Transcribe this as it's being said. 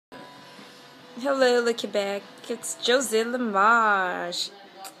Hello, Le Quebec. It's José Lamage.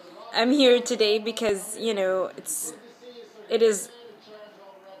 I'm here today because it is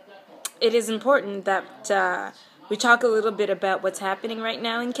it is important that we talk a little bit about what's happening right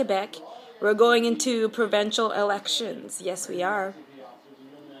now in Quebec. We're going into provincial elections. Yes, we are.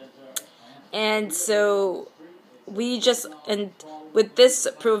 And so and with this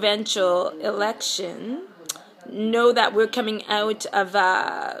provincial election, know that we're coming out of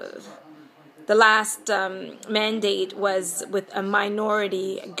the last mandate was with a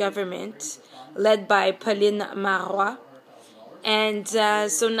minority government led by Pauline Marois, and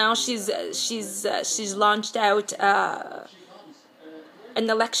so now she's launched out an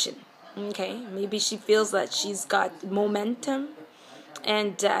election. Okay, maybe she feels that she's got momentum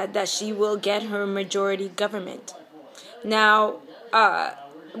and that she will get her majority government. Now,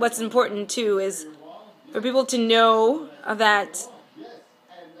 what's important too is for people to know that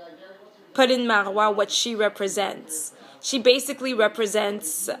Pauline Marois, what she represents. She basically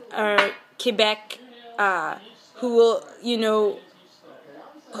represents Quebec, who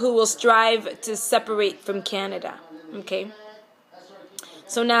will strive to separate from Canada. Okay.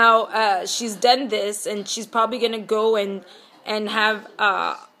 So now she's done this, and she's probably gonna go and have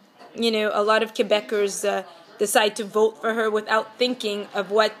a lot of Quebecers decide to vote for her without thinking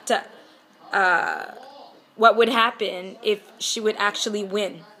of what would happen if she would actually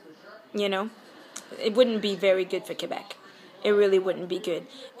win. It wouldn't be very good for Quebec. It really wouldn't be good.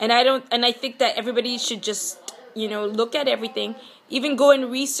 And I think that everybody should just, look at everything, even go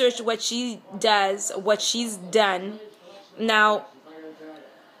and research what she does, what she's done now,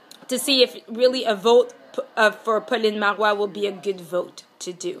 to see if really a vote for Pauline Marois will be a good vote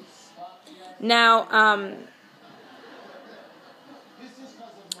to do. Now,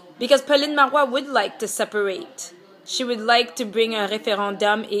 because Pauline Marois would like to separate. She would like to bring un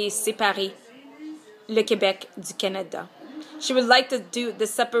référendum et séparer le Québec du Canada. She would like to do the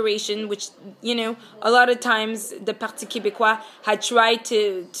separation, which, a lot of times the Parti Québécois had tried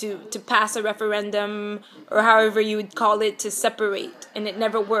to pass a referendum, or however you would call it, to separate, and it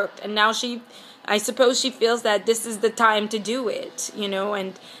never worked. And now I suppose she feels that this is the time to do it,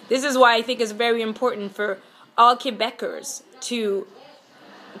 and this is why I think it's very important for all Quebecers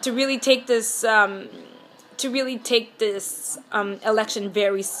to really take this election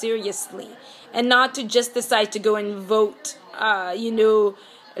very seriously, and not to just decide to go and vote,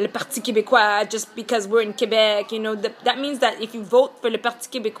 le Parti Québécois just because we're in Quebec. That means that if you vote for le Parti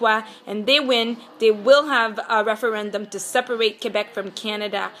Québécois and they win, they will have a referendum to separate Quebec from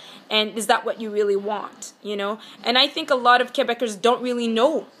Canada. And is that what you really want? And I think a lot of Quebecers don't really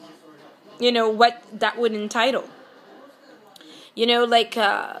know, what that would entitle.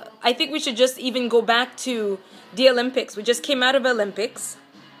 I think we should just even go back to the Olympics. We just came out of Olympics.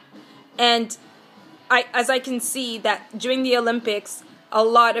 And as I can see that during the Olympics, a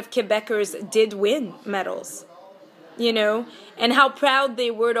lot of Quebecers did win medals. And how proud they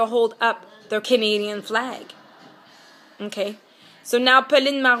were to hold up their Canadian flag. Okay. So now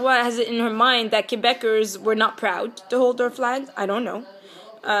Pauline Marois has it in her mind that Quebecers were not proud to hold their flags. I don't know.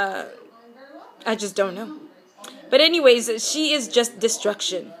 I just don't know. But anyways, she is just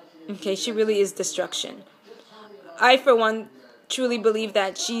destruction. Okay, she really is destruction. I, for one, truly believe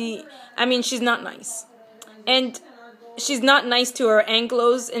that she's not nice. And she's not nice to her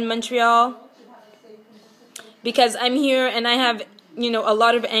Anglos in Montreal. Because I'm here and I have, a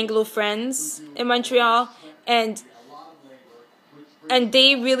lot of Anglo friends in Montreal. And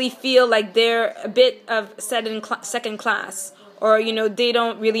they really feel like they're a bit of second class. Or, they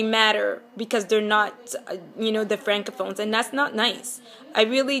don't really matter because they're not, the Francophones. And that's not nice. I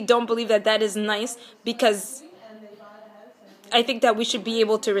really don't believe that that is nice, because I think that we should be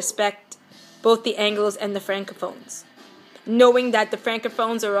able to respect both the Anglos and the Francophones. Knowing that the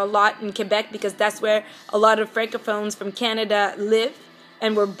Francophones are a lot in Quebec, because that's where a lot of Francophones from Canada live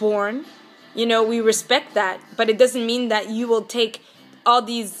and were born. We respect that. But it doesn't mean that you will take all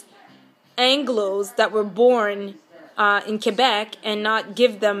these Anglos that were born in Quebec and not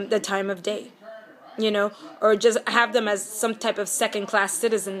give them the time of day, or just have them as some type of second-class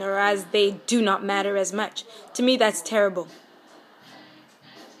citizen, or as they do not matter as much. To me, that's terrible.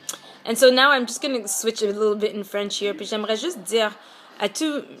 And so now I'm just going to switch a little bit in French here, puis j'aimerais juste dire à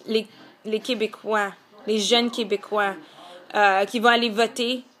tous les Québécois, les jeunes Québécois qui vont aller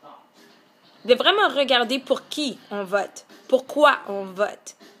voter, de vraiment regarder pour qui on vote, pourquoi on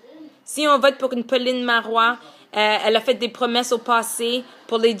vote. Si on vote pour une Pauline Marois, elle a fait des promesses au passé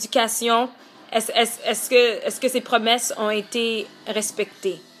pour l'éducation. Est-ce que ces promesses ont été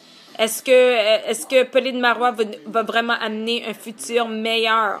respectées? Est-ce que Pauline Marois va vraiment amener un futur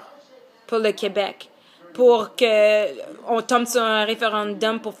meilleur pour le Québec, pour qu'on tombe sur un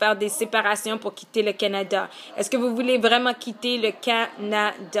référendum pour faire des séparations pour quitter le Canada? Est-ce que vous voulez vraiment quitter le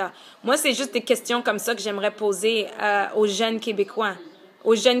Canada? Moi, c'est juste des questions comme ça que j'aimerais poser aux jeunes Québécois.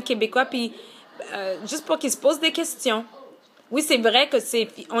 Puis juste pour qu'ils se posent des questions. Oui, c'est vrai que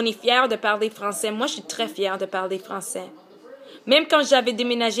on est fiers de parler français. Moi, je suis très fière de parler français. Même quand j'avais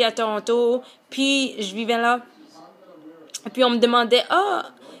déménagé à Toronto, puis je vivais là, puis on me demandait,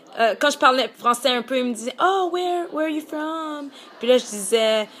 quand je parlais français un peu, ils me disaient, where are you from? Puis là, je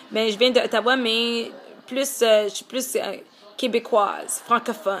disais, ben, je viens d'Ottawa, mais je suis plus québécoise,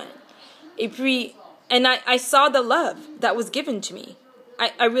 francophone. Et puis, and I saw the love that was given to me.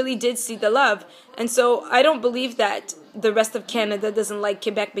 I really did see the love. And so I don't believe that the rest of Canada doesn't like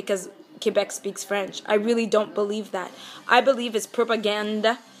Quebec because Quebec speaks French. I really don't believe that. I believe it's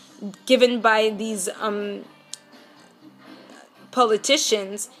propaganda given by these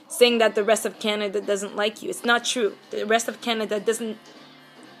politicians saying that the rest of Canada doesn't like you. It's not true. The rest of Canada doesn't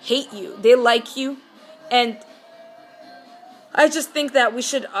hate you. They like you. And I just think that we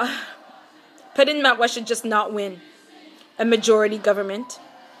should... President Marois should just not win a majority government.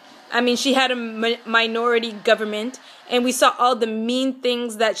 I mean, she had a minority government, and we saw all the mean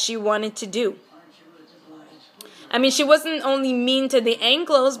things that she wanted to do. I mean, she wasn't only mean to the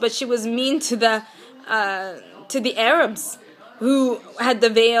Anglos, but she was mean to the Arabs who had the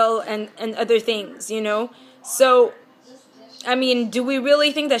veil and other things, you know? So, I mean, do we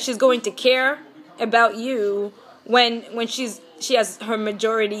really think that she's going to care about you when she has her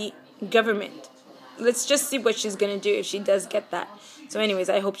majority government? Let's just see what she's going to do if she does get that. So anyways,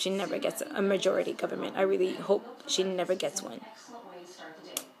 I hope she never gets a majority government. I really hope she never gets one.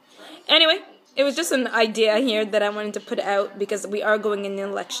 Anyway, it was just an idea here that I wanted to put out because we are going in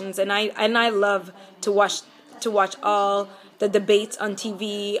elections, and I love to watch all the debates on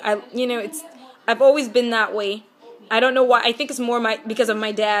TV. I've always been that way. I don't know why. I think it's more because of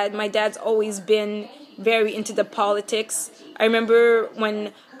my dad. My dad's always been very into the politics. I remember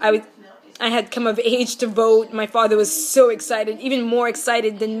when I had come of age to vote. My father was so excited, even more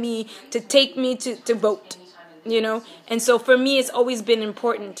excited than me, to take me to vote, you know? And so for me, it's always been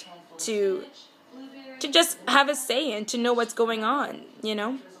important to just have a say and to know what's going on, you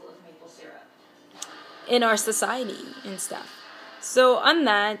know, in our society and stuff. So on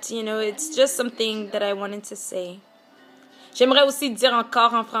that, you know, it's just something that I wanted to say. J'aimerais aussi dire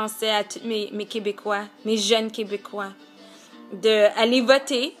encore en français à tous mes Québécois, mes jeunes Québécois, d'aller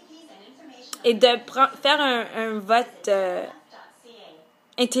voter et de faire un vote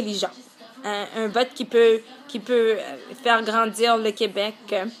intelligent, un vote qui peut faire grandir le Québec,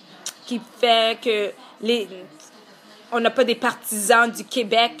 qui fait que on n'a pas des partisans du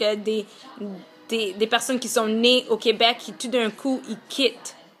Québec, des personnes qui sont nées au Québec qui tout d'un coup ils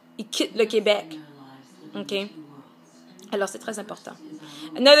quittent le Québec. Okay? Alors c'est très important.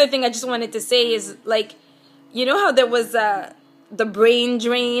 Another thing I just wanted to say is, like, you know how there was the brain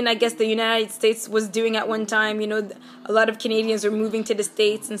drain, I guess the United States was doing at one time. You know, a lot of Canadians were moving to the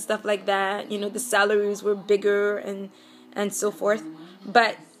States and stuff like that. You know, the salaries were bigger and so forth.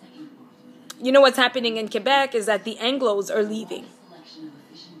 But you know what's happening in Quebec is that the Anglos are leaving.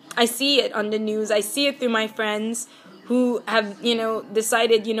 I see it on the news. I see it through my friends who have, you know,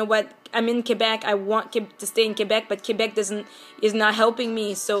 decided, you know what, I'm in Quebec. I want to stay in Quebec, but Quebec is not helping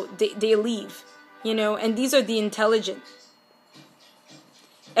me, so they leave. You know, and these are the intelligent,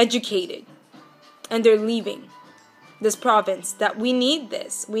 educated, and they're leaving this province. That we need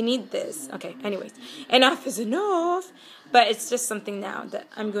this. Okay, anyways, enough is enough. But it's just something now that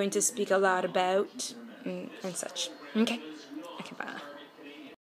I'm going to speak a lot about and such. Okay, bye.